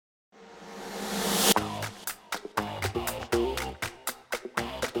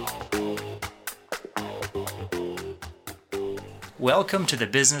Welcome to the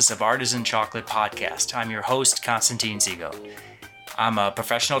Business of Artisan Chocolate podcast. I'm your host, Constantine Zigo. I'm a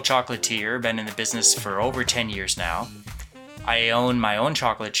professional chocolatier, been in the business for over 10 years now. I own my own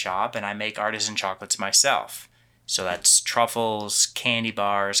chocolate shop and I make artisan chocolates myself. So that's truffles, candy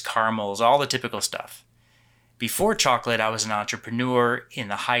bars, caramels, all the typical stuff. Before chocolate, I was an entrepreneur in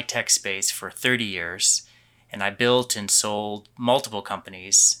the high-tech space for 30 years, and I built and sold multiple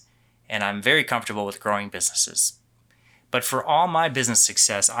companies, and I'm very comfortable with growing businesses. But for all my business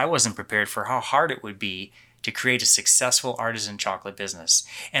success, I wasn't prepared for how hard it would be to create a successful artisan chocolate business.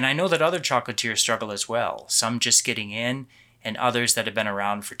 And I know that other chocolatiers struggle as well, some just getting in and others that have been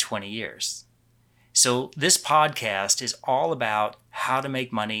around for 20 years. So this podcast is all about how to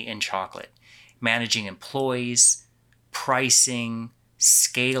make money in chocolate, managing employees, pricing,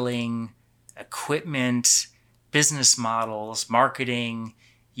 scaling, equipment, business models, marketing,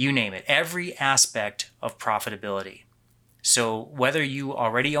 you name it, every aspect of profitability. So whether you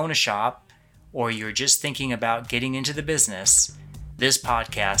already own a shop or you're just thinking about getting into the business, this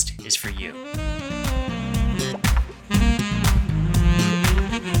podcast is for you.